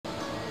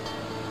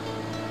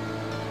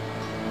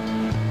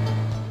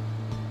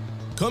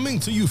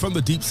Coming to you from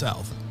the Deep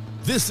South,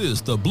 this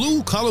is the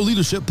Blue Collar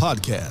Leadership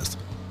Podcast.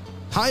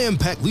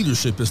 High-impact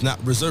leadership is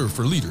not reserved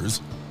for leaders,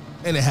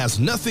 and it has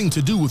nothing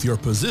to do with your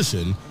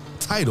position,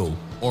 title,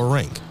 or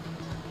rank.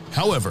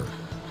 However,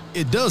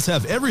 it does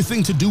have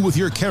everything to do with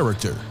your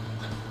character.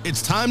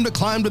 It's time to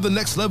climb to the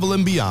next level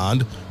and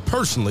beyond,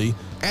 personally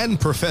and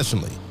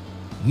professionally.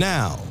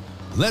 Now,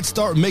 let's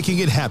start making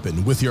it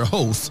happen with your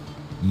host,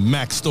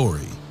 Mac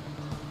Story.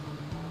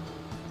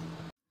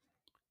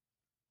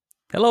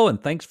 Hello,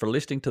 and thanks for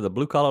listening to the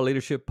Blue Collar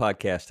Leadership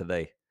Podcast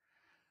today.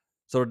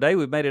 So today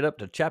we've made it up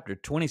to chapter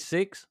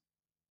 26,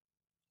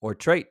 or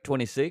trait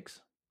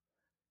 26,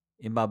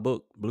 in my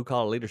book, Blue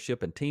Collar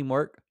Leadership and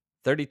Teamwork,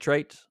 30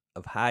 Traits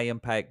of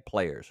High-Impact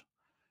Players.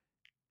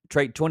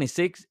 Trait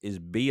 26 is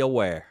be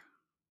aware.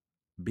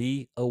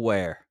 Be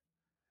aware.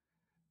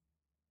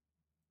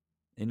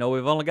 You know,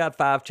 we've only got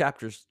 5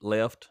 chapters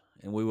left,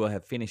 and we will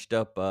have finished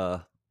up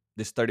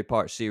this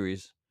 30-part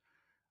series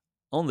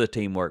on the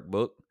Teamwork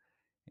book.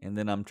 And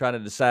then I'm trying to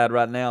decide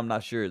right now. I'm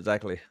not sure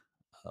exactly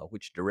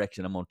which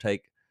direction I'm going to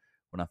take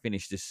when I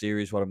finish this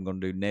series, what I'm going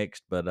to do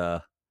next.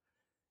 But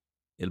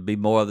it'll be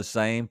more of the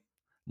same,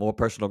 more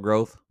personal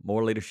growth,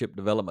 more leadership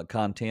development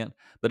content.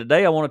 But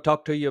today I want to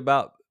talk to you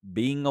about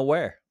being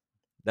aware.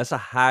 That's a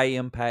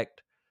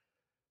high-impact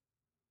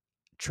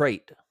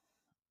trait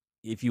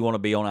if you want to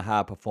be on a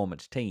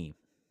high-performance team.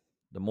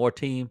 The more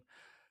team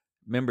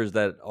members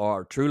that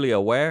are truly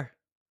aware,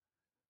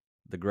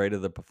 the greater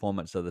the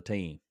performance of the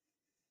team.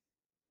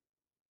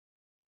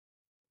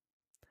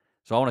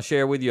 So I want to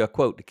share with you a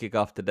quote to kick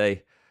off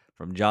today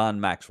from John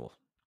Maxwell.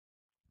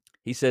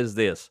 He says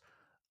this: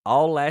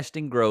 all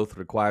lasting growth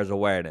requires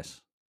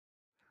awareness.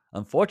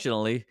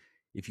 Unfortunately,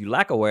 if you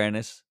lack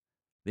awareness,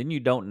 then you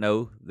don't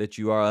know that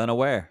you are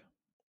unaware.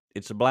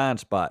 It's a blind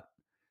spot.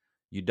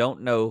 You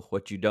don't know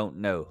what you don't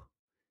know,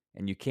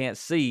 and you can't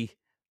see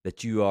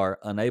that you are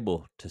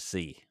unable to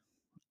see.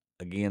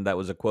 Again, that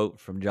was a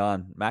quote from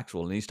John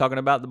Maxwell, and he's talking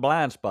about the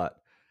blind spot.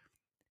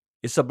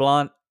 It's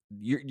a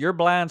your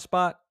blind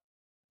spot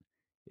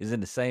is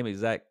in the same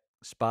exact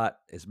spot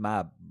as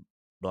my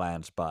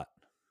blind spot.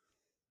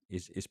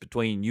 It's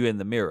between you and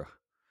the mirror.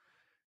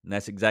 And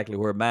that's exactly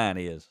where mine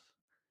is.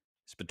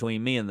 It's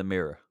between me and the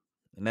mirror.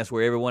 And that's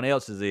where everyone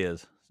else's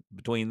is,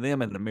 between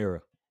them and the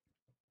mirror.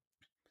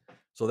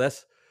 So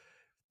that's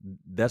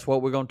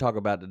what we're going to talk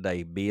about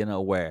today, being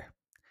aware.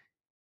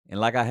 And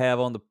like I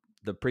have on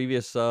the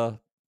previous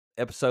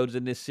episodes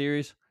in this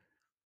series,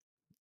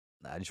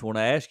 I just want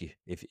to ask you,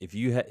 if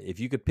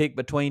you could pick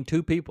between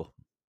 2 people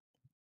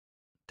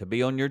to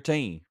be on your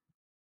team,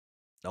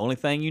 the only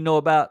thing you know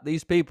about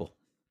these people,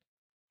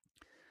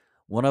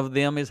 one of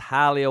them is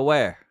highly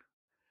aware.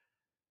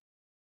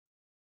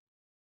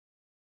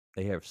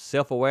 They have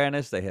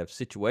self-awareness. They have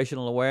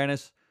situational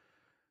awareness.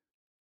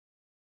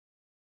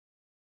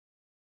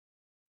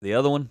 The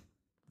other one,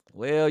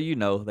 well,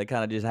 they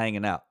kind of just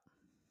hanging out.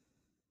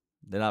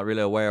 They're not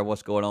really aware of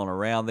what's going on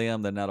around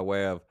them. They're not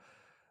aware of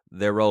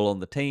their role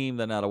on the team.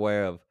 They're not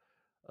aware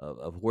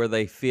of where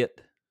they fit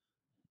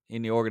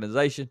in the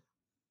organization.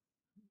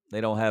 They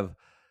don't have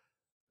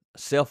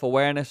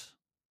self-awareness.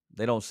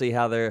 They don't see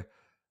how their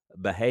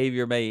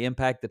behavior may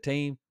impact the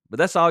team. But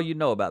that's all you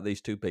know about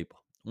these 2 people.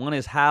 One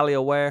is highly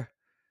aware,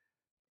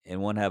 and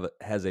one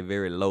has a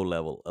very low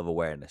level of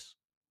awareness.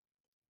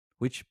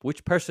 Which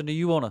person do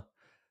you want to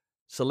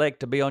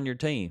select to be on your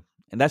team?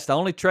 And that's the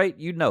only trait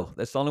you know.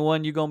 That's the only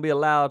one you're going to be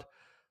allowed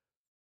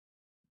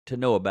to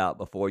know about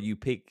before you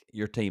pick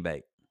your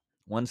teammate.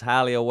 One's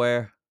highly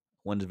aware,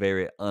 one's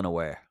very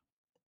unaware.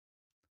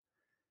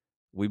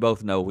 We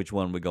both know which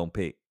one we're going to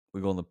pick.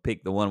 We're going to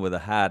pick the one with a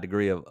high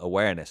degree of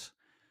awareness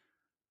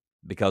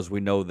because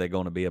we know they're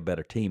going to be a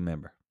better team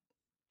member.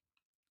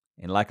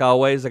 And like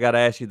always, I got to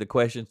ask you the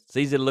question. It's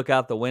easy to look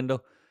out the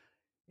window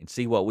and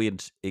see what we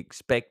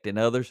expect in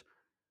others,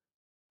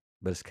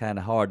 but it's kind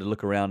of hard to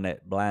look around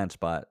that blind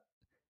spot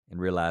and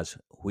realize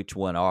which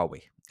one are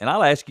we. And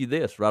I'll ask you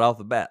this right off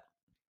the bat.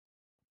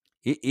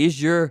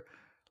 Is your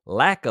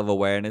lack of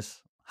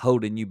awareness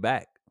holding you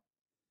back?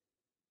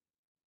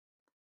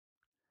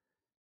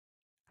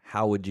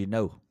 How would you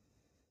know?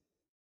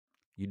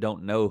 You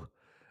don't know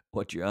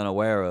what you're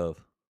unaware of.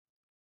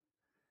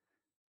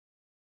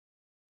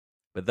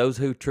 But those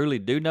who truly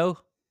do know,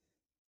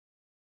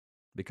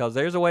 because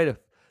there's a way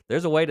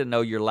to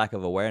know your lack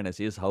of awareness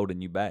is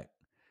holding you back.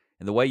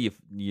 And the way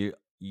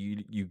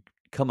you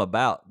come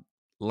about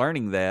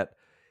learning that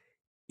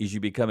is you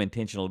become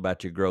intentional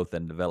about your growth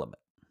and development.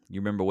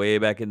 You remember way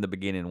back in the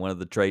beginning, one of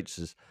the traits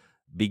is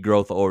be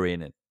growth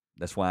oriented.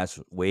 That's why it's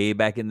way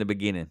back in the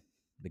beginning,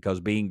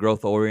 because being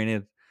growth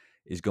oriented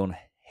is going to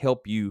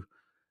help you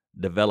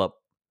develop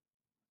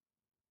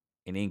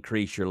and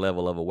increase your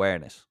level of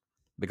awareness.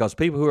 Because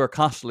people who are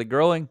constantly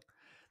growing,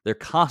 they're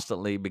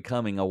constantly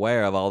becoming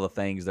aware of all the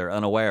things they're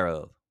unaware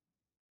of.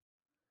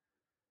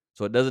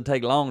 So it doesn't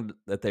take long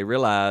that they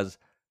realize,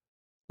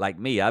 like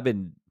me, I've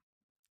been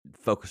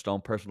focused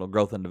on personal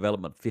growth and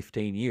development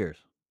 15 years.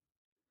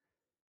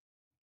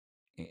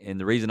 And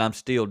the reason I'm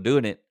still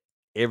doing it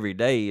every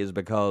day is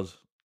because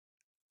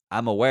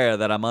I'm aware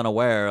that I'm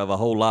unaware of a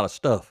whole lot of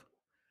stuff.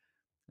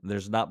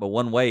 There's not but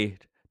one way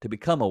to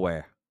become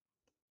aware.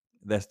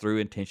 That's through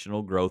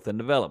intentional growth and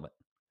development.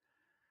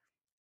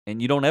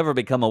 And you don't ever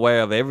become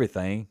aware of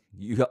everything.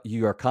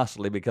 You are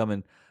constantly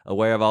becoming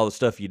aware of all the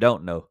stuff you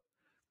don't know.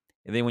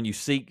 And then when you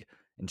seek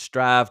and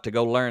strive to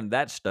go learn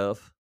that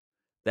stuff,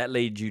 that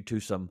leads you to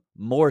some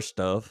more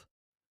stuff,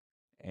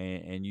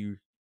 and you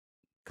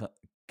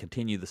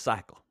continue the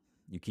cycle.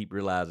 You keep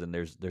realizing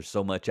there's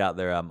so much out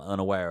there I'm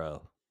unaware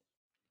of.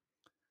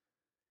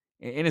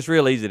 And it's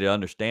real easy to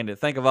understand it.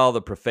 Think of all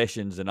the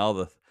professions and all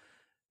the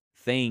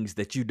things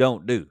that you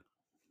don't do.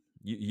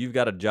 You've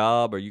got a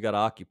job, or you got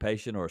an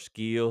occupation or a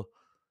skill,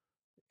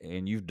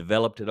 and you've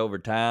developed it over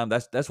time.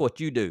 That's what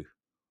you do.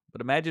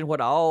 But imagine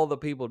what all the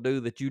people do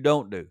that you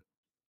don't do.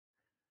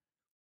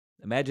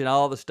 Imagine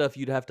all the stuff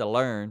you'd have to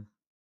learn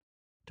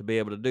to be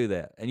able to do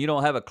that. And you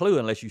don't have a clue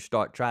unless you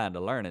start trying to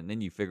learn it, and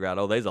then you figure out,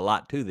 oh, there's a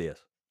lot to this.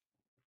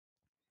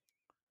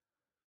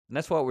 And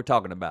that's what we're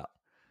talking about.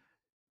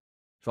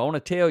 So I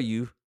want to tell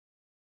you,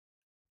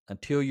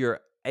 until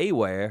you're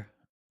aware,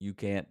 you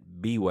can't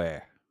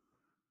beware.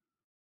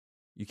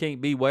 You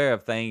can't be aware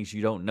of things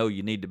you don't know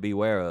you need to be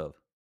aware of.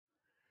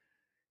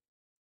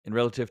 And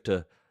relative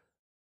to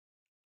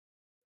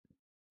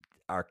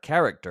our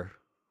character,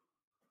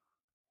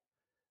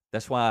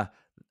 that's why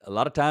a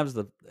lot of times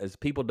as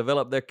people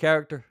develop their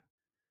character,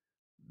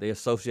 they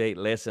associate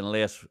less and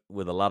less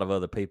with a lot of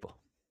other people.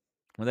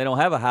 When they don't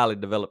have a highly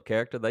developed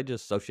character, they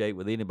just associate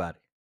with anybody.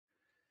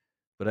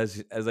 But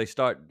as they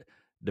start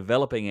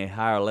developing a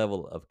higher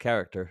level of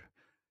character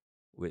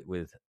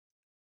with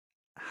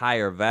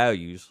higher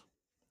values,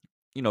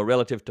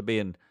 relative to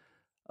being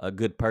a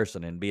good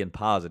person and being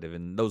positive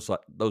and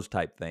those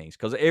type things,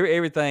 because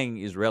everything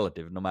is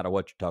relative, no matter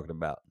what you're talking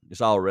about.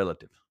 It's all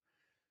relative.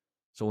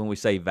 So when we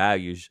say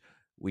values,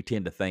 we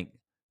tend to think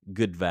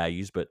good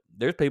values, but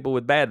there's people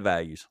with bad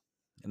values,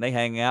 and they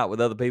hang out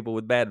with other people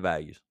with bad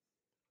values.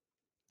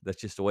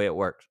 That's just the way it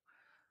works.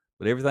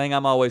 But everything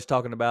I'm always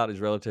talking about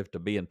is relative to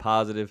being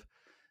positive,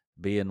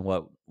 being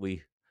what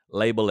we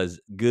label as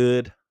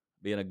good,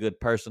 being a good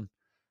person,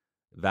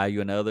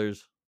 valuing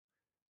others,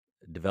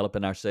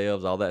 developing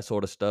ourselves, all that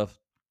sort of stuff.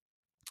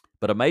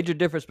 But a major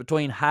difference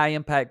between high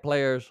impact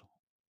players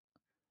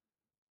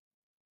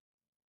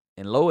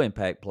and low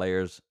impact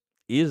players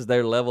is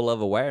their level of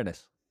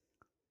awareness.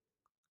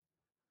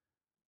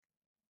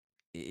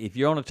 If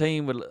you're on a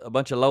team with a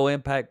bunch of low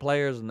impact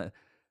players and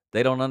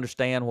they don't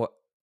understand what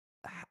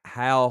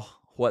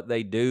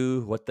they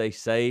do, what they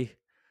say,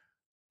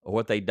 or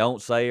what they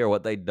don't say, or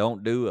what they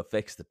don't do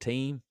affects the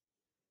team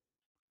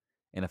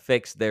and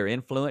affects their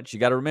influence. You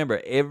got to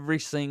remember, every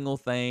single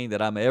thing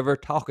that I'm ever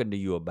talking to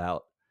you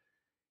about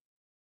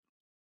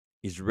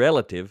is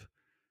relative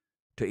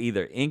to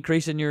either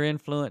increasing your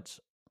influence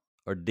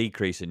or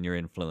decreasing your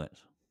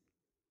influence.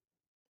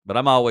 But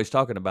I'm always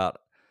talking about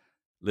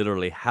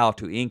literally how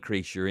to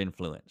increase your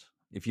influence.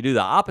 If you do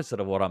the opposite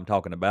of what I'm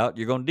talking about,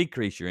 you're going to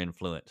decrease your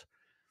influence.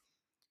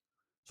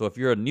 So if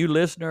you're a new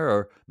listener,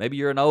 or maybe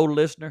you're an old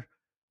listener,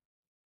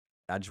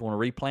 I just want to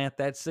replant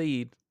that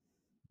seed.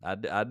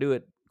 I do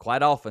it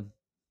quite often,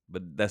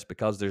 but that's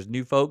because there's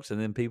new folks,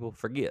 and then people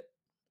forget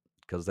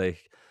because they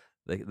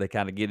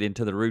kind of get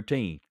into the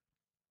routine.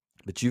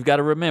 But you've got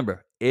to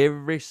remember,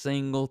 every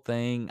single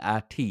thing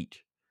I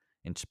teach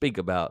and speak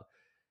about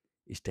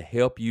is to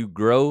help you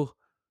grow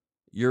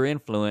your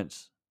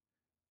influence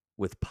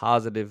with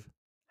positive,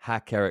 high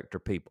character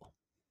people.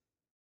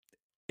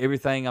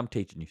 Everything I'm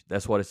teaching you,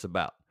 that's what it's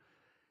about.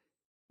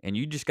 And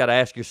you just got to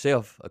ask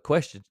yourself a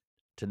question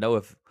to know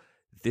if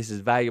this is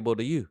valuable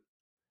to you.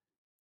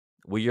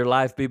 Will your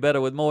life be better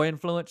with more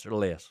influence or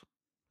less?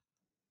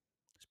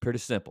 It's pretty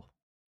simple.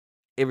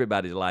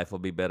 Everybody's life will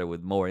be better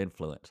with more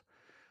influence.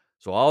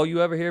 So all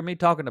you ever hear me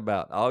talking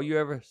about, all you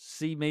ever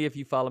see me, if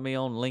you follow me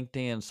on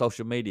LinkedIn,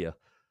 social media,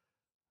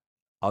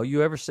 all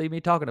you ever see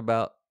me talking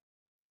about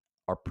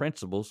are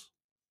principles,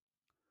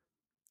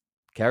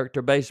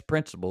 character-based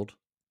principles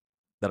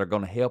that are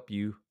going to help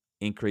you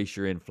increase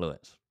your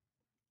influence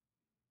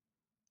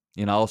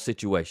in all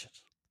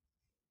situations.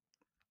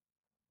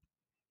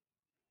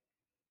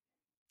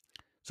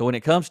 So when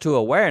it comes to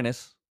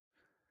awareness,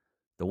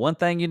 the one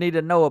thing you need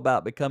to know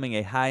about becoming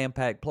a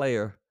high-impact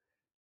player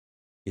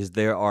is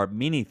there are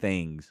many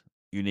things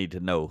you need to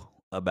know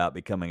about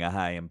becoming a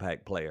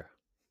high-impact player.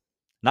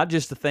 Not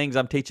just the things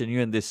I'm teaching you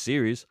in this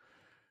series,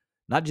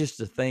 not just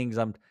the things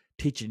I'm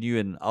teaching you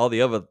in all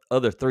the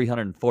other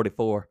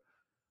 344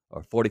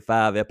 or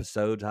 45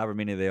 episodes, however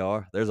many they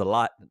are. There's a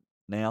lot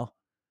now.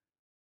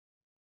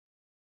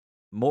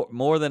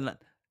 More than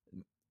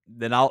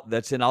all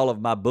that's in all of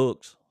my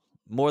books.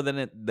 More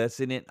than that's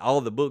in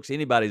all the books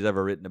anybody's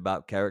ever written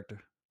about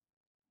character.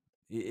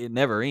 It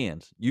never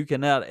ends. You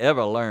cannot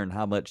ever learn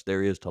how much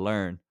there is to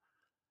learn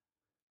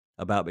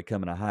about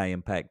becoming a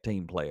high-impact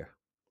team player.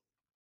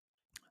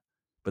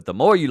 But the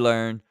more you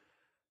learn,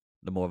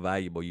 the more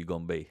valuable you're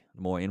going to be,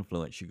 the more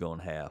influence you're going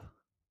to have.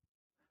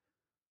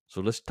 So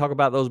let's talk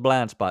about those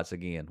blind spots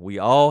again. We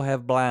all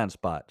have blind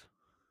spots.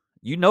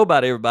 You know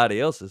about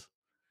everybody else's.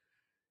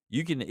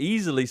 you can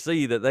easily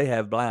see that they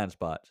have blind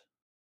spots.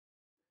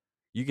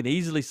 You can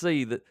easily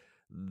see that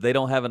they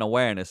don't have an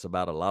awareness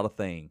about a lot of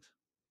things.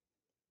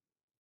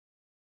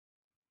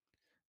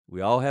 We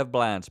all have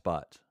blind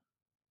spots.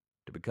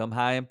 To become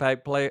high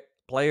impact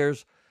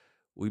players,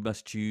 we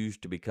must choose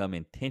to become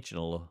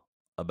intentional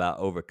about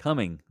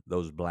overcoming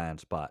those blind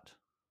spots.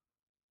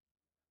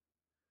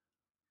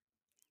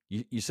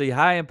 You see,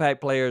 high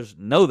impact players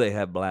know they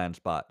have blind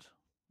spots.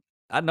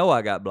 I know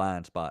I got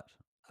blind spots.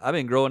 I've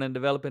been growing and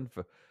developing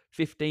for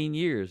 15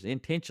 years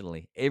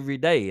intentionally every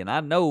day, and I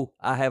know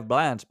I have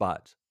blind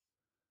spots.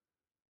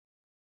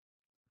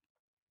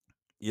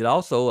 It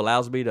also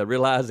allows me to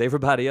realize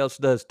everybody else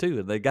does too,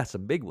 and they got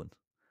some big ones.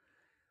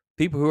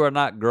 People who are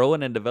not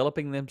growing and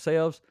developing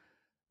themselves,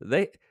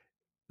 they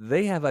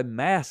have a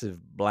massive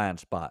blind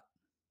spot.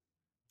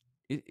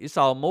 It's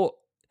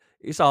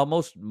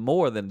almost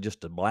more than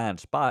just a blind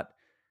spot.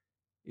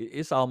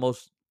 It's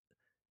almost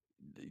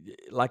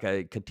like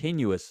a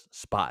continuous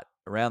spot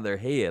around their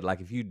head. Like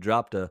if you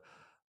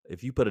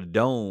put a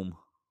dome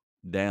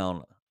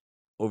down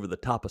over the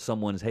top of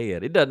someone's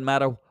head, it doesn't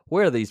matter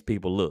where these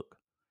people look.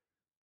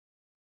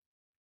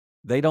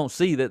 They don't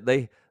see that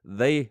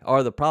they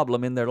are the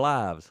problem in their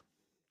lives.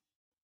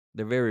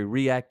 They're very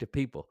reactive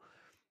people.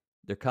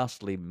 They're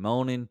constantly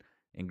moaning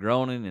and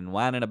groaning and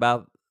whining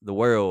about the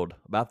world,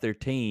 about their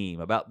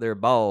team, about their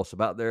boss,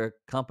 about their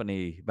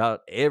company,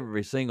 about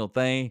every single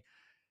thing.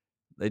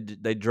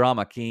 They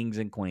drama kings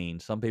and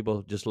queens. Some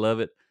people just love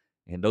it,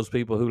 and those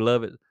people who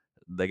love it,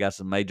 they got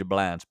some major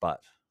blind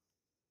spots.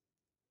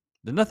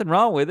 There's nothing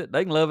wrong with it.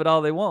 They can love it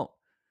all they want.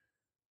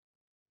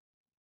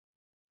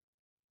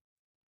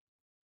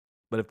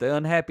 But if they're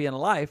unhappy in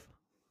life,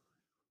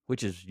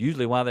 which is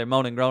usually why they're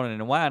moaning, groaning,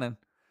 and whining,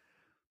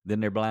 then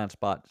their blind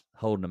spot's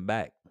holding them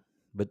back.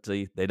 But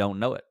see, they don't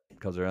know it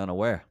because they're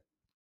unaware.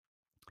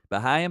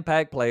 But high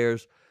impact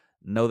players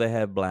know they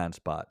have blind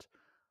spots.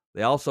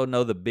 They also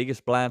know the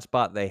biggest blind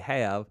spot they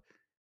have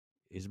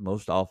is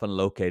most often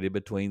located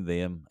between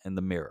them and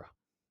the mirror,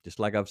 just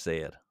like I've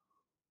said.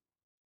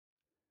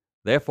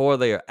 Therefore,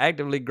 they are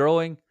actively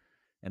growing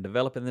and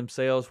developing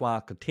themselves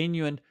while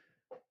continuing,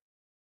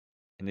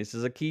 and this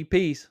is a key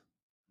piece,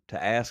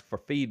 to ask for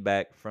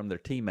feedback from their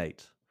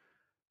teammates,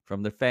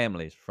 from their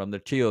families, from their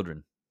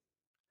children.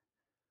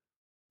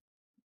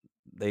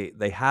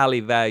 They highly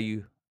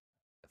value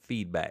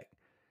feedback.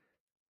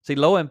 See,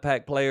 low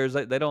impact players,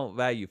 they don't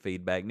value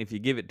feedback, and if you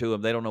give it to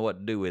them, they don't know what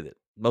to do with it.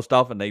 Most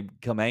often they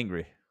become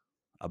angry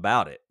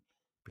about it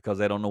because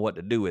they don't know what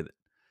to do with it,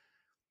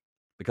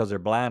 because their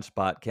blind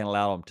spot can't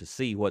allow them to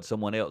see what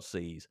someone else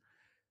sees.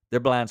 Their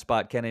blind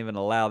spot can't even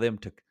allow them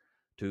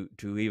to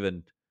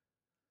even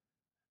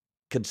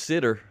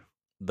consider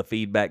the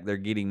feedback they're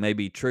getting may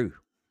be true.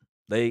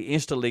 They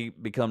instantly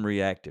become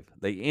reactive.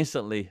 They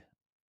instantly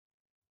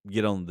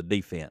get on the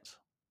defense,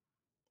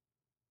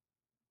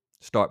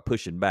 start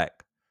pushing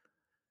back.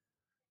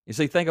 You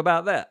see, think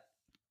about that.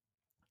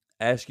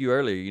 I asked you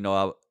earlier,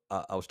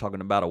 I was talking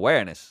about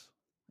awareness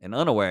and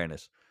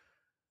unawareness,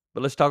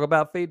 but let's talk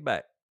about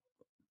feedback.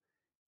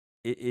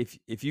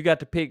 If you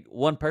got to pick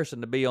one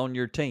person to be on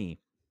your team,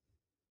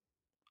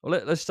 well,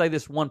 let's say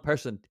this one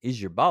person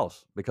is your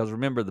boss, because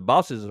remember, the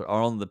bosses are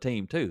on the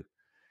team too.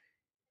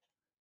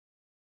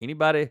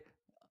 Anybody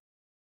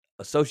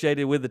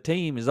associated with the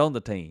team is on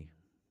the team.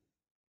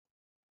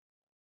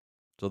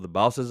 So the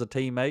boss is a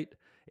teammate.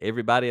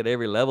 Everybody at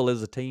every level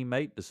is a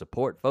teammate. The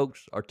support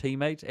folks are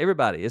teammates.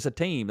 Everybody, it's a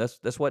team.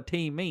 That's what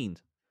team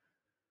means.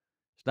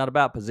 It's not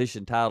about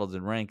position, titles,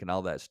 and rank and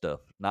all that stuff.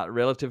 Not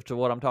relative to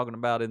what I'm talking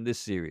about in this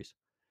series.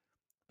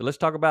 But let's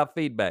talk about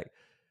feedback.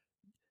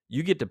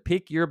 You get to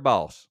pick your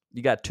boss.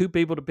 You got two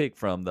people to pick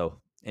from, though.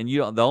 And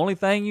the only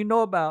thing you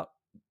know about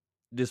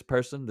this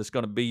person that's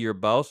going to be your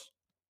boss,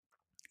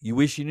 you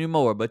wish you knew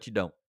more, but you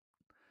don't.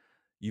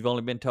 You've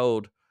only been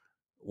told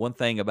one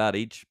thing about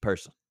each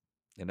person.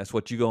 And that's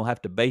what you're going to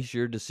have to base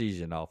your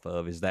decision off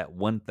of, is that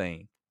one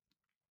thing.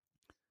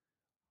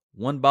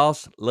 One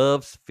boss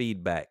loves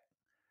feedback.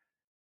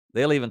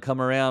 They'll even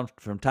come around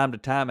from time to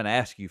time and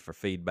ask you for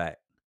feedback.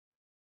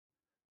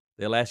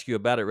 They'll ask you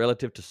about it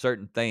relative to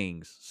certain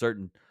things,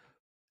 certain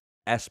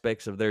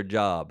aspects of their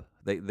job.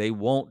 They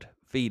want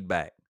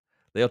feedback.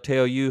 They'll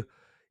tell you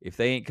if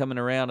they ain't coming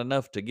around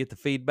enough to get the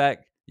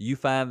feedback, you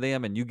find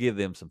them and you give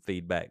them some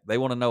feedback. They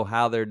want to know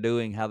how they're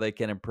doing, how they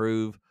can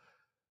improve,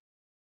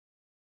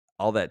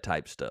 all that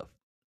type stuff.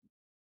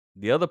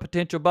 The other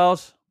potential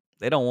boss,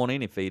 they don't want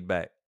any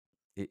feedback.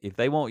 If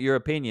they want your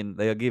opinion,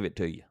 they'll give it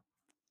to you.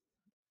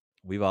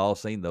 We've all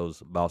seen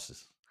those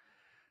bosses.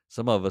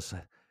 Some of us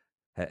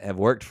have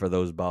worked for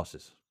those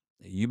bosses.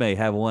 You may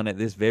have one at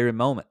this very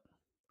moment.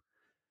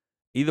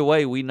 Either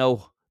way, we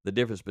know the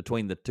difference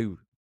between the two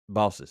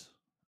bosses.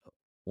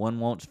 One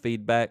wants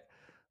feedback.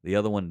 The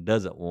other one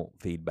doesn't want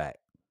feedback.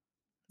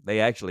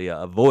 They actually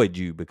avoid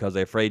you because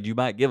they're afraid you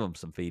might give them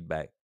some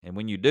feedback. And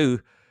when you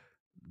do,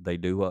 they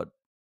do what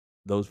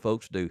those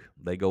folks do.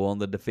 They go on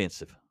the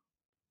defensive.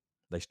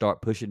 They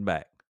start pushing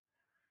back.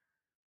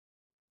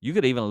 You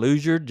could even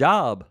lose your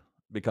job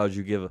because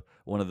you give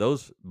one of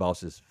those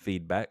bosses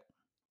feedback.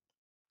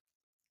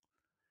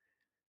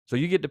 So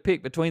you get to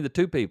pick between the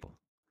two people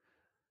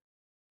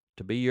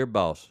to be your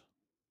boss,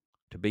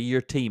 to be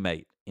your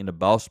teammate in a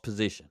boss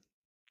position.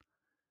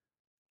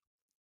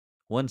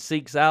 One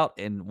seeks out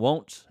and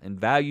wants and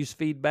values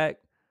feedback.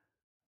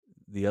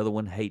 The other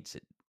one hates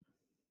it.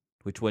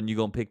 Which one you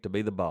going to pick to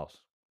be the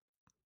boss?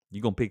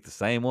 You going to pick the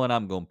same one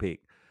I'm going to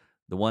pick.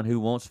 The one who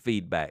wants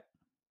feedback.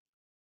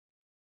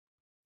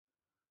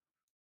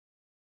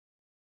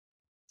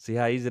 See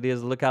how easy it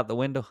is to look out the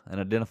window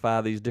and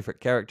identify these different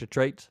character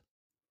traits?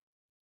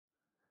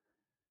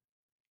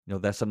 You know,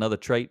 that's another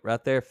trait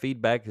right there.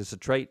 Feedback is a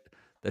trait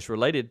that's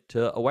related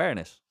to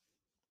awareness.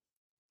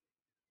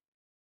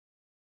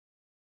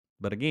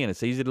 But again,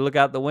 it's easy to look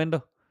out the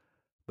window,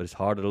 but it's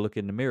harder to look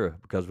in the mirror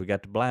because we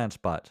got the blind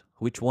spots.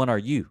 Which one are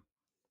you?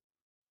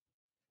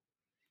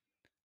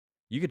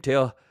 You can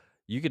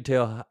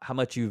tell how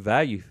much you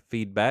value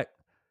feedback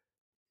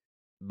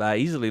by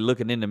easily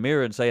looking in the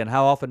mirror and saying,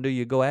 how often do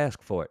you go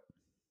ask for it?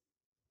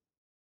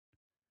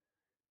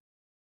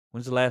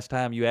 When's the last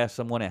time you asked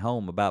someone at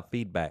home about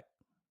feedback?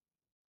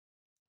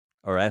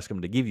 Or ask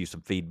them to give you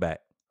some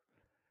feedback?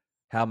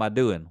 How am I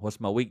doing?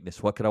 What's my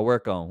weakness? What could I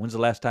work on? When's the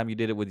last time you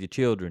did it with your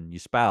children, your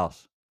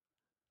spouse,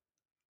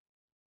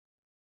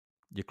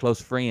 your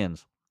close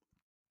friends?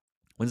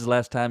 When's the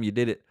last time you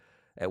did it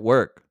at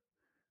work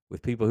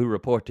with people who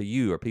report to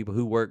you or people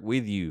who work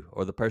with you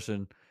or the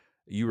person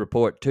you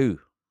report to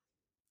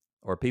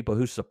or people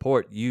who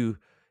support you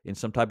in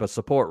some type of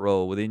support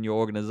role within your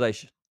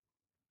organization?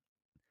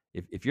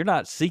 If you're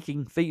not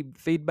seeking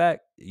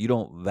feedback, you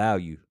don't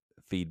value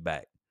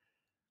feedback.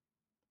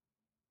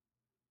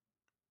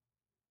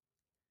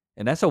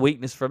 And that's a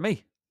weakness for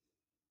me.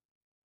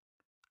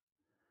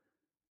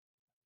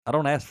 I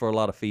don't ask for a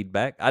lot of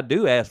feedback. I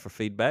do ask for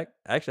feedback.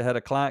 I actually had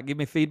a client give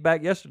me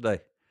feedback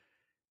yesterday.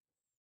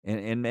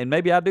 And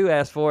maybe I do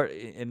ask for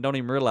it and don't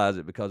even realize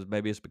it because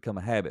maybe it's become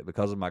a habit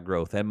because of my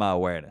growth and my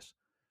awareness.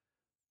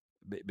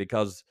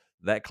 Because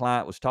that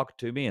client was talking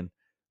to me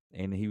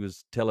and he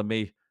was telling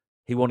me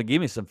he wanted to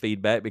give me some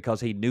feedback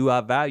because he knew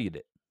I valued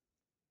it.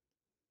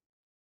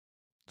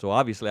 So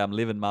obviously I'm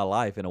living my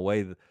life in a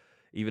way that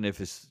even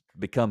if it's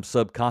become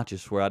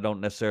subconscious where I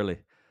don't necessarily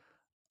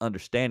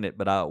understand it,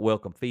 but I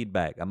welcome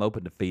feedback. I'm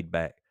open to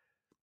feedback.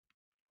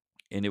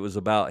 And it was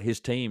about his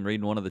team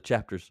reading one of the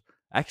chapters,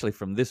 actually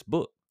from this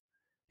book.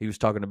 He was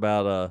talking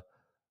about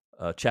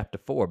chapter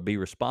 4, Be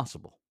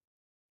Responsible.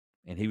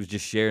 And he was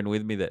just sharing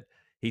with me that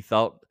he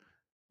thought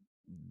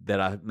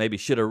that I maybe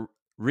should have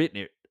written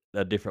it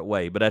a different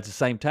way. But at the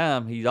same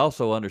time, he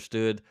also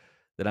understood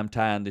that I'm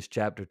tying this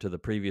chapter to the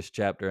previous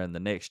chapter and the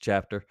next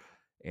chapter.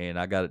 And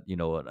I got,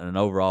 an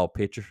overall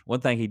picture.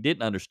 One thing he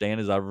didn't understand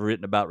is I've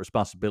written about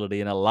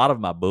responsibility in a lot of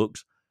my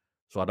books.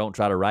 So I don't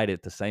try to write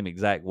it the same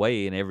exact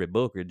way in every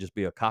book. It'd just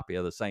be a copy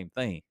of the same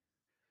thing.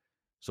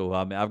 So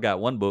I've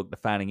got one book,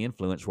 Defining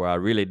Influence, where I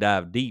really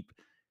dive deep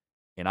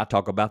and I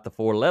talk about the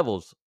 4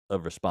 levels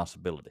of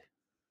responsibility,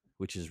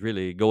 which is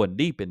really going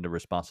deep into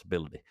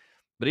responsibility.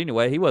 But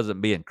anyway, he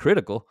wasn't being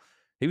critical.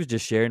 He was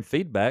just sharing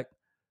feedback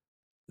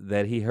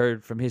that he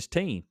heard from his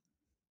team.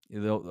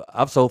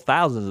 I've sold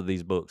thousands of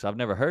these books. I've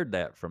never heard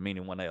that from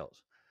anyone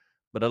else.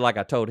 But like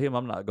I told him,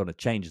 I'm not going to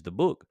change the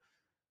book,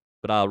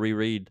 but I'll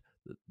reread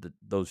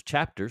those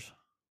chapters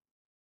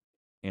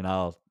and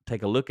I'll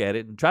take a look at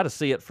it and try to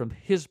see it from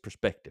his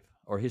perspective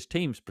or his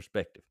team's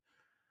perspective,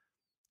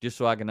 just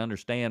so I can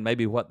understand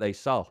maybe what they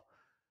saw.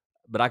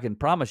 But I can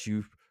promise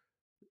you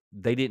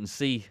they didn't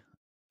see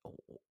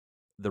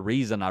the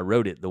reason I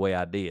wrote it the way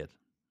I did,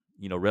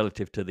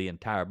 relative to the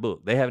entire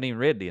book. They haven't even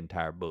read the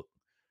entire book.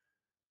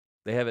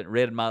 They haven't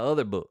read my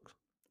other books.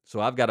 So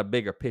I've got a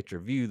bigger picture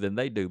view than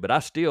they do, but I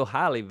still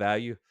highly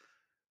value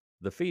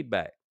the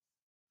feedback.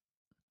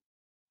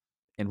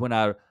 And when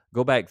I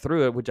go back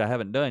through it, which I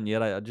haven't done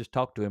yet, I just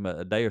talked to him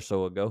a day or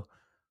so ago,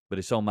 but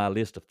it's on my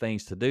list of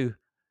things to do.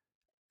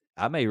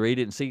 I may read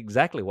it and see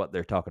exactly what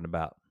they're talking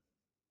about.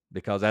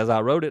 Because as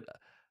I wrote it,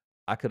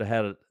 I could have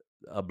had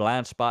a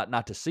blind spot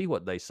not to see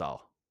what they saw.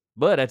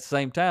 But at the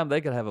same time,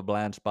 they could have a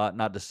blind spot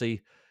not to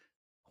see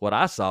what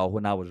I saw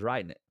when I was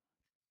writing it.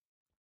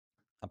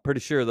 I'm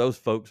pretty sure those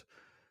folks,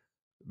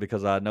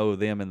 because I know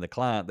them and the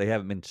client, they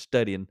haven't been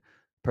studying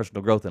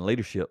personal growth and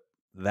leadership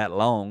that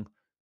long.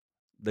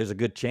 There's a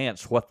good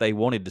chance what they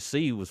wanted to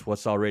see was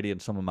what's already in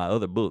some of my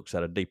other books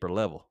at a deeper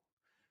level.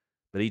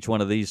 But each one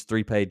of these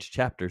 3-page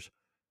chapters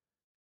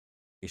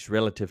is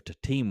relative to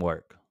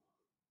teamwork.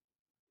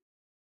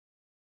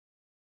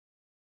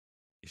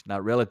 It's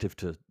not relative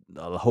to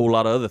a whole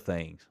lot of other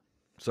things.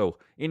 So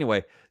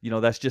anyway,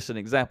 that's just an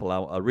example,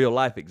 a real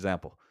life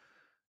example.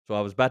 So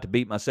I was about to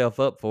beat myself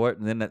up for it,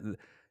 and then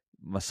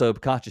my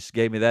subconscious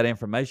gave me that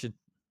information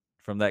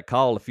from that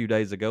call a few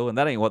days ago, and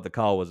that ain't what the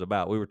call was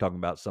about. We were talking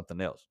about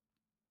something else.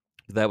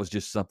 That was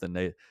just something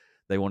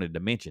they wanted to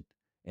mention.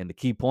 And the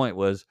key point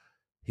was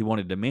he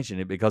wanted to mention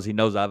it because he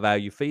knows I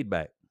value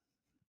feedback,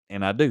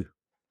 and I do.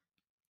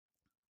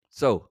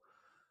 So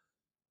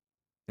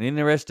an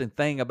interesting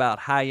thing about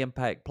high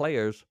impact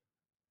players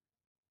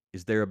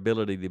is their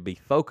ability to be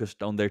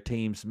focused on their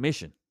team's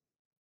mission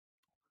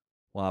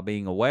while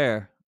being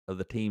aware of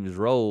the team's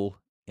role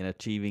in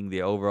achieving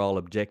the overall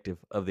objective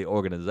of the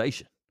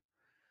organization.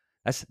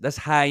 That's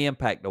high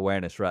impact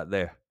awareness right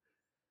there.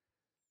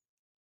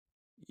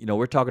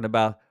 We're talking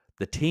about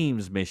the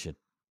team's mission.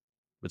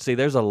 But see,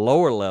 there's a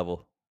lower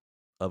level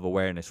of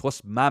awareness.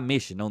 What's my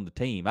mission on the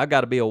team? I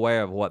got to be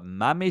aware of what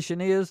my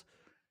mission is.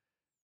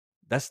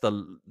 That's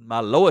my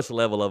lowest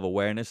level of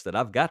awareness that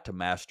I've got to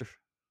master.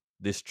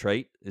 This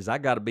trait is I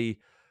got to be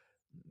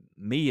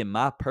me and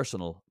my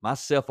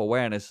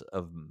self-awareness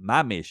of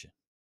my mission.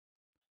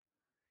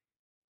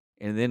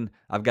 And then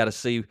I've got to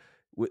see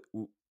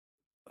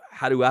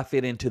how do I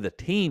fit into the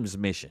team's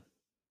mission.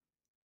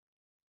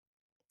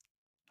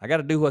 I got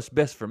to do what's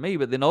best for me,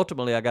 but then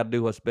ultimately I got to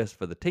do what's best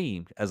for the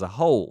team as a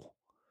whole.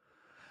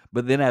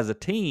 But then as a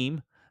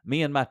team,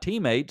 me and my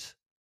teammates,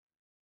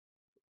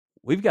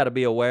 we've got to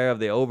be aware of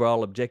the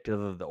overall objective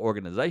of the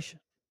organization.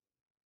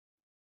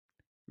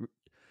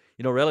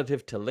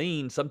 Relative to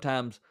lean,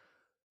 sometimes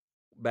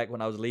back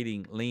when I was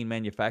leading lean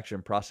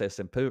manufacturing process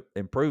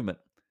improvement,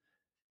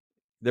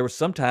 there were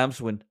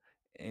sometimes when,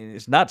 and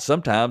it's not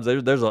sometimes,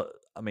 there's a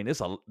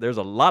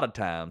lot of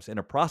times in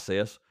a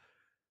process,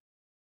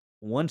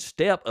 one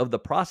step of the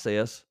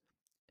process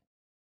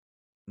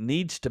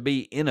needs to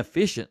be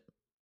inefficient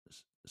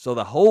so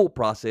the whole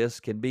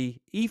process can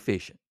be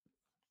efficient.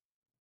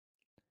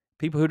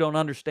 People who don't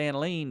understand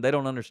lean, they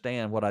don't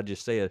understand what I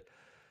just said.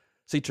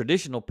 See,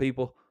 traditional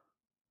people,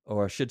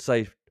 or I should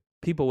say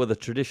people with a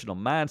traditional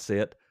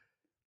mindset,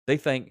 they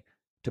think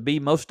to be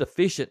most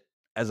efficient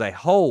as a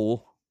whole,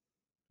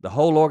 for the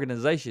whole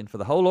organization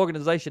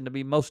to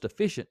be most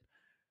efficient,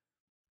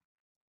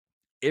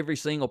 every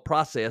single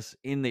process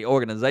in the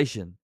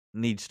organization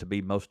needs to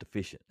be most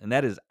efficient. And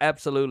that is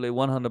absolutely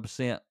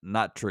 100%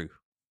 not true.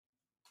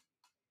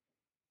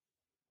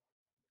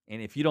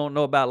 And if you don't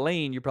know about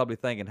lean, you're probably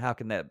thinking, how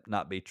can that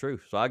not be true?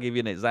 So I'll give you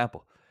an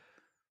example.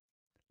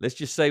 Let's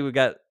just say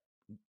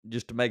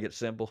just to make it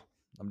simple,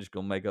 I'm just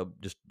going to make up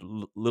just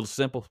a little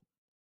simple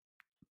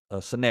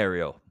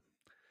scenario.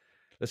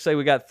 Let's say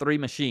we got 3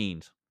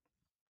 machines.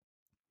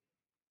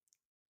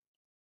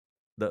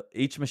 The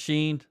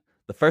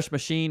first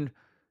machine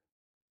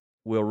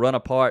will run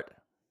apart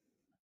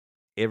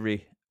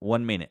every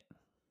 1 minute.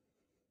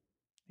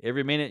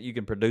 Every minute you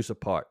can produce a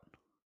part.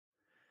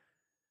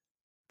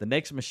 The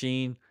next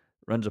machine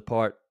runs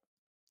apart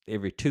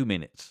every 2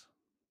 minutes.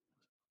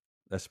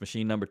 That's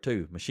machine number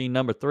 2. Machine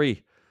number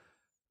 3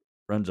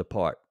 runs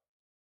apart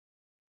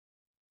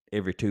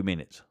every 2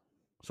 minutes.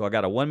 So I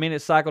got a 1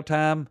 minute cycle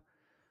time,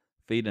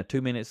 feeding a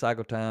 2 minute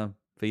cycle time,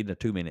 feeding a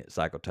 2 minute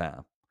cycle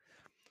time.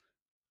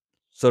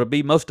 So to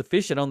be most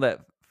efficient on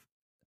that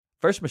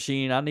first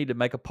machine, I need to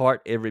make a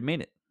part every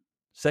minute.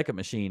 Second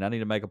machine, I need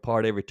to make a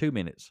part every 2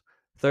 minutes.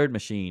 Third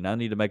machine, I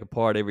need to make a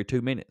part every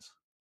 2 minutes.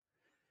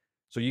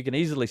 So you can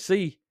easily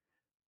see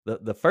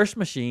the first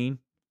machine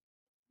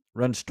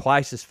runs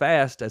twice as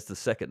fast as the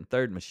second and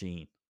third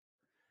machine.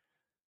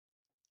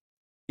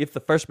 If the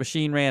first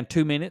machine ran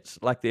 2 minutes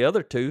like the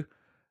other two,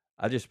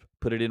 I just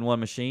put it in one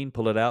machine,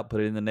 pull it out,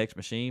 put it in the next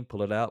machine,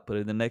 pull it out, put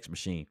it in the next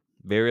machine.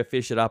 Very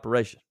efficient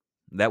operation.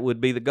 That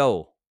would be the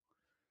goal.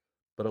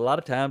 But a lot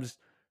of times,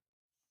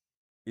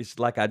 it's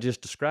like I just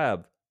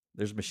described.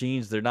 There's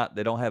machines, they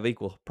don't have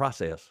equal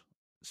process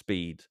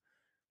speeds.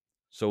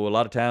 So a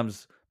lot of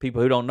times,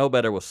 people who don't know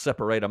better will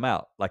separate them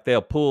out. Like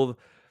they'll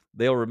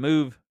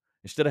remove,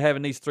 instead of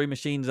having these 3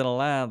 machines in a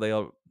line,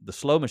 the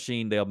slow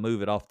machine, they'll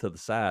move it off to the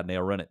side and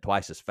they'll run it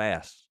twice as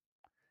fast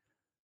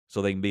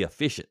so they can be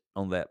efficient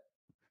on that.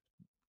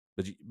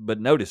 But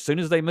notice, as soon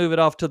as they move it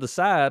off to the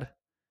side,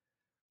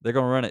 they're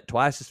going to run it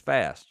twice as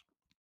fast,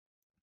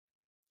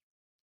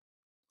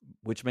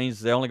 which means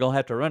they're only going to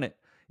have to run it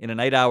in an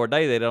 8-hour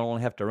day. They don't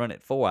only have to run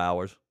it 4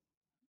 hours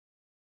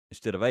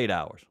instead of 8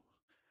 hours,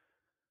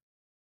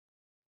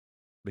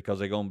 because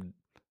they're going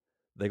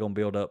to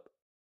build up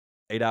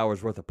 8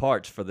 hours worth of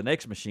parts for the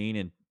next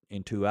machine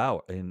in 4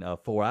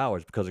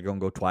 hours, because they're going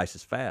to go twice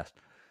as fast.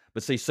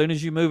 But see, as soon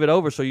as you move it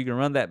over so you can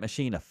run that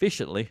machine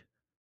efficiently,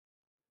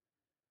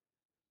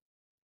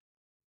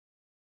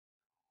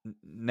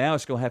 now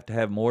it's going to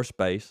have more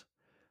space.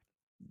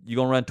 You're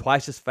going to run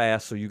twice as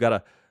fast, so you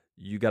got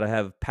to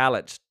have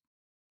pallets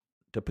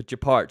to put your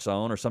parts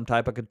on, or some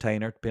type of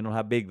container, depending on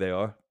how big they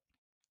are.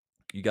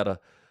 You got to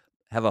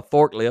have a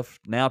forklift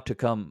now to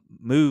come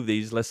move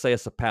these. Let's say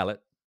it's a pallet.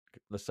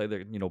 Let's say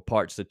they're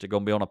parts that are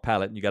going to be on a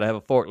pallet, and you got to have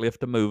a forklift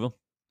to move them.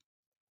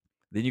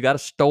 Then you got to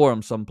store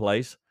them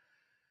someplace.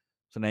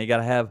 So now you got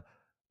to have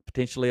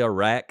potentially a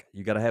rack.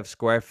 You got to have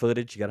square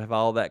footage. You got to have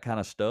all that kind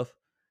of stuff.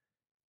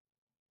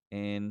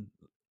 And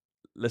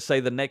let's say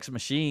the next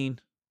machine,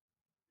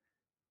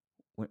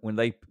 when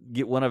they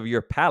get one of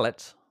your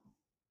pallets,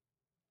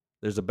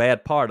 there's a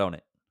bad part on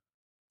it.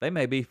 They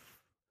may be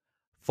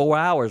 4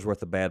 hours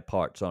worth of bad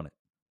parts on it.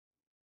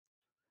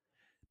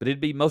 But it'd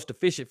be most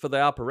efficient for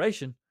the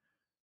operation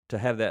to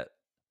have that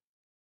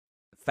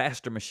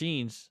faster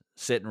machines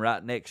sitting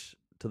right next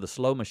to the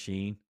slow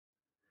machine.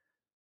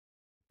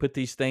 Put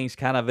these things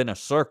kind of in a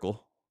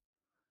circle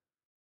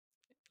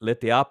let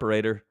the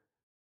operator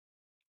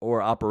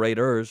or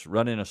operators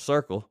run in a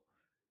circle.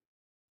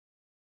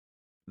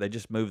 They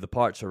just move the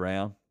parts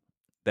around.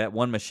 That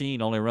one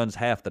machine only runs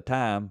half the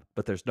time,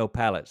 but there's no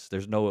pallets.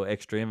 There's no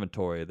extra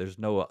inventory. There's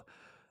no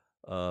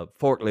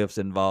forklifts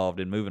involved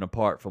in moving a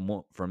part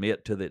from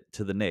it to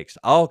the next.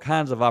 All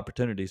kinds of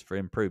opportunities for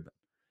improvement.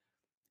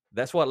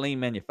 That's what lean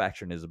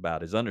manufacturing is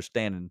about, is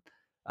understanding.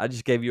 I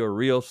just gave you a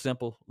real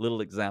simple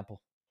little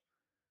example.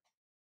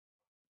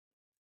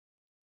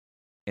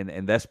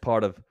 And that's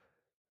part of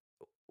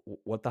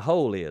what the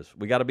whole is.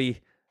 We got to be,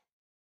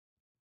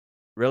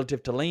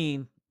 relative to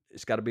lean,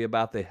 it's got to be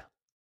about the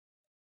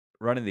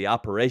running the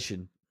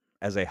operation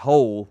as a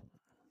whole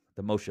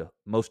the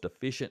most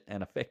efficient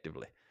and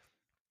effectively.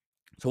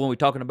 So when we're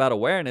talking about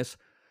awareness,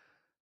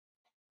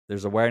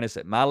 there's awareness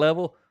at my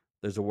level.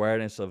 There's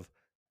awareness of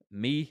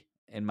me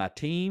and my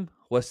team.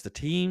 What's the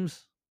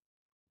team's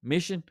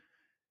mission?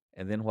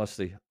 And then what's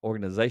the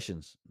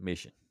organization's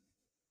mission?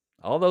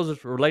 All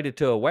those are related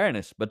to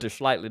awareness, but they're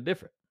slightly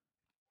different.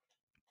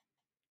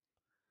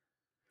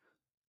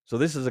 So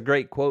this is a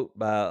great quote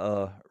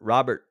by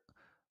Robert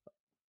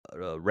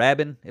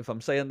Rabin, if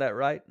I'm saying that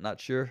right.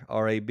 Not sure.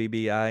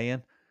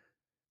 Rabbin.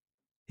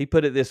 He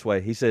put it this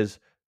way. He says,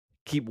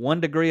 keep 1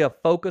 degree of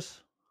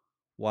focus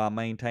while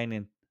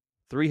maintaining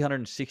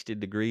 360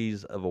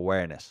 degrees of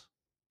awareness.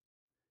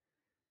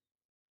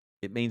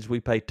 It means we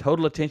pay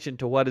total attention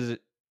to what is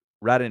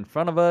right in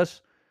front of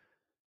us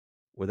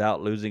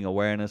without losing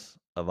awareness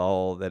of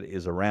all that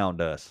is around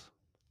us.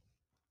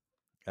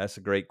 That's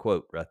a great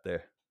quote right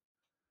there.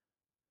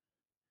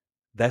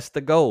 That's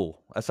the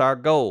goal. That's our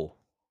goal.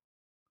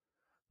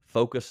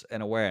 Focus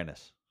and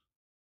awareness.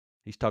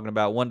 He's talking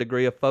about 1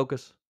 degree of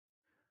focus,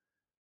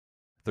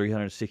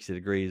 360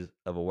 degrees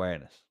of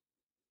awareness.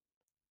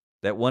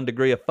 That 1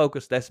 degree of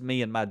focus, that's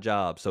me and my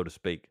job, so to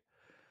speak.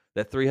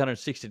 That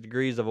 360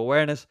 degrees of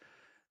awareness,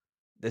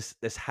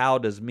 this how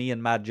does me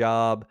and my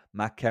job,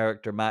 my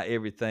character, my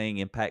everything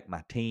impact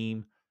my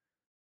team,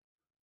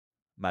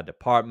 my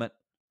department,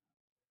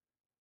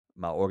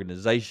 my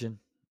organization,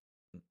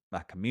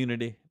 my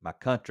community, my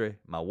country,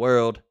 my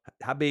world.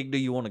 How big do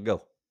you want to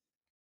go?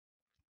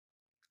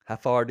 How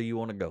far do you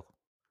want to go?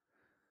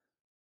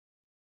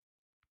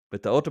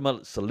 But the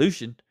ultimate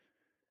solution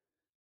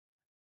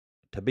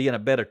to being a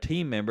better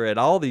team member at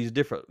all these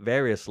different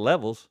various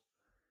levels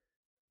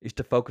is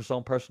to focus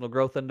on personal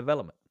growth and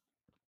development.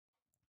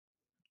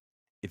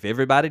 If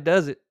everybody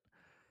does it,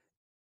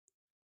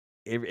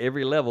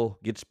 every level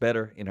gets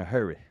better in a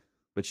hurry.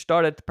 But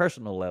start at the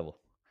personal level.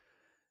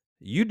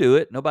 You do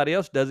it, nobody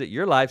else does it,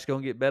 your life's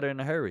going to get better in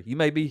a hurry. You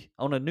may be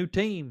on a new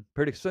team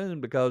pretty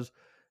soon because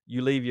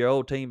you leave your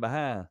old team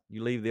behind.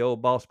 You leave the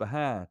old boss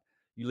behind.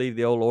 You leave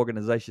the old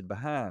organization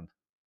behind.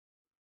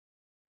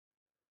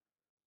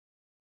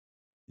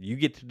 You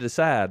get to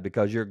decide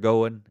because you're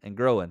going and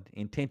growing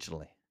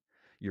intentionally.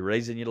 You're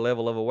raising your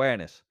level of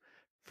awareness.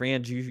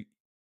 Friends you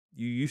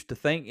used to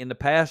think in the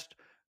past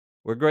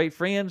were great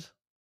friends,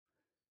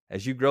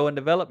 as you grow and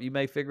develop, you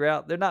may figure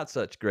out they're not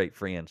such great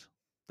friends.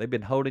 They've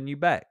been holding you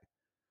back.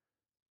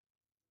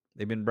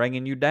 They've been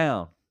bringing you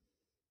down.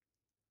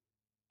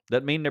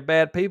 Doesn't mean they're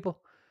bad people,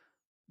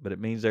 but it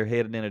means they're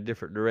headed in a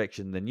different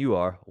direction than you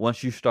are.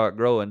 Once you start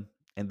growing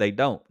and they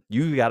don't,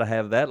 you got to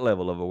have that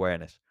level of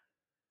awareness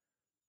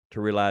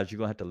to realize you're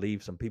going to have to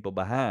leave some people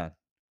behind.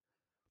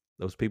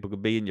 Those people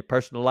could be in your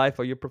personal life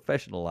or your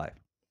professional life.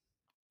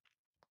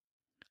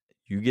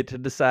 You get to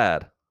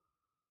decide.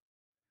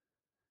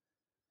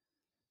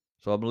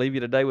 So I'm going to leave you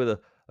today with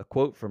a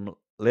quote from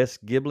Les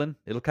Giblin.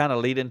 It'll kind of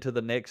lead into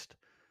the next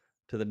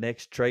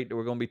trait that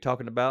we're going to be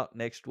talking about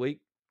next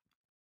week.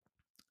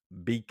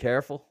 Be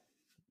careful.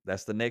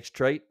 That's the next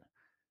trait,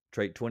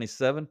 trait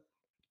 27.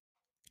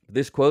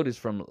 This quote is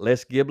from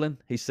Les Giblin.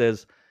 He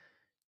says,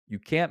 you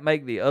can't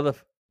make the other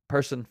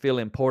person feel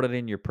important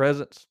in your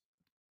presence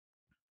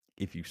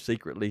if you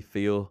secretly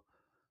feel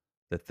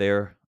that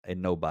they're a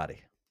nobody.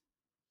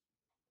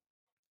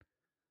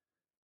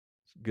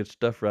 Good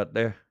stuff right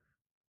there.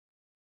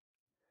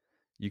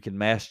 You can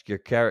mask your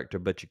character,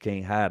 but you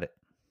can't hide it.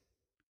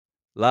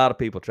 A lot of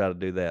people try to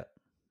do that.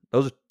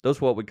 Those are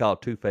what we call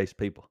two-faced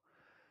people.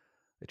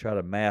 They try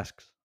to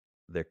mask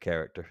their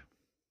character,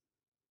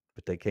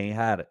 but they can't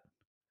hide it.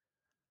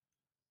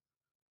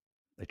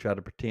 They try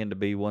to pretend to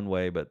be one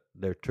way, but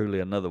they're truly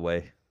another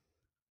way.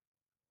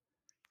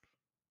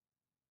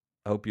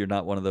 I hope you're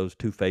not one of those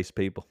two-faced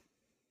people.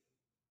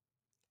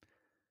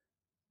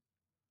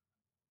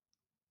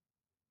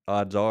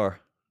 Odds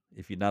are,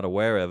 if you're not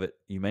aware of it,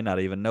 you may not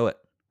even know it.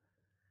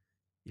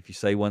 If you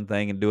say one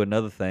thing and do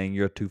another thing,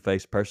 you're a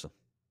two-faced person.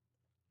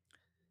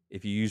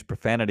 If you use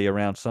profanity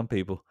around some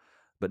people,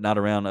 but not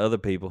around other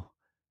people,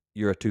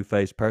 you're a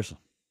two-faced person.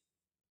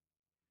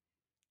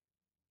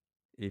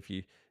 If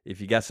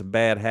you got some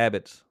bad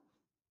habits,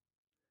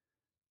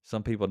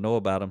 some people know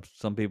about them,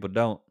 some people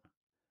don't,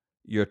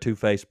 you're a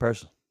two-faced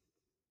person.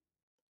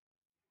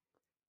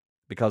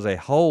 Because a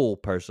whole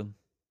person,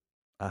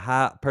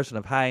 a person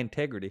of high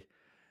integrity,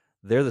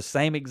 they're the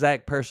same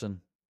exact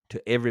person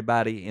to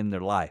everybody in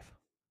their life.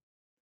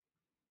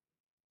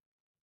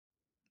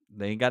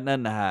 They ain't got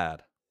nothing to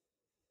hide.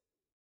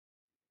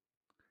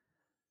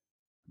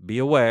 Be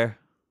aware.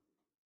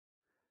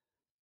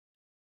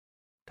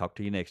 Talk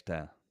to you next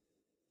time.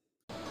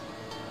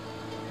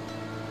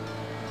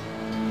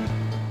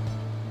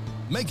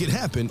 Make it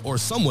happen or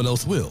someone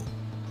else will.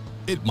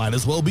 It might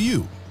as well be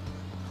you.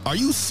 Are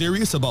you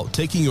serious about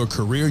taking your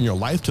career and your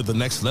life to the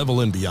next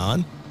level and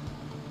beyond?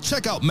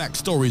 Check out Mac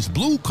Story's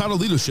Blue Collar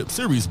Leadership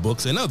series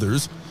books and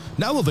others,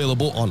 now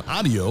available on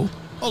audio,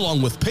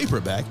 along with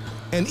paperback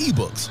and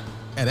ebooks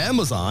at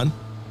Amazon,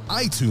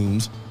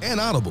 iTunes, and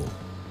Audible.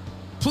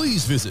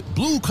 Please visit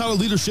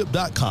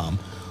bluecollarleadership.com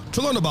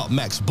to learn about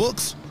Mac's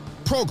books,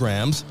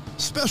 programs,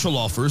 special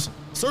offers,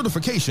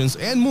 certifications,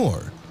 and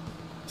more.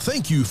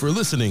 Thank you for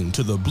listening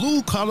to the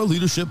Blue Collar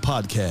Leadership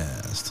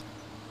Podcast.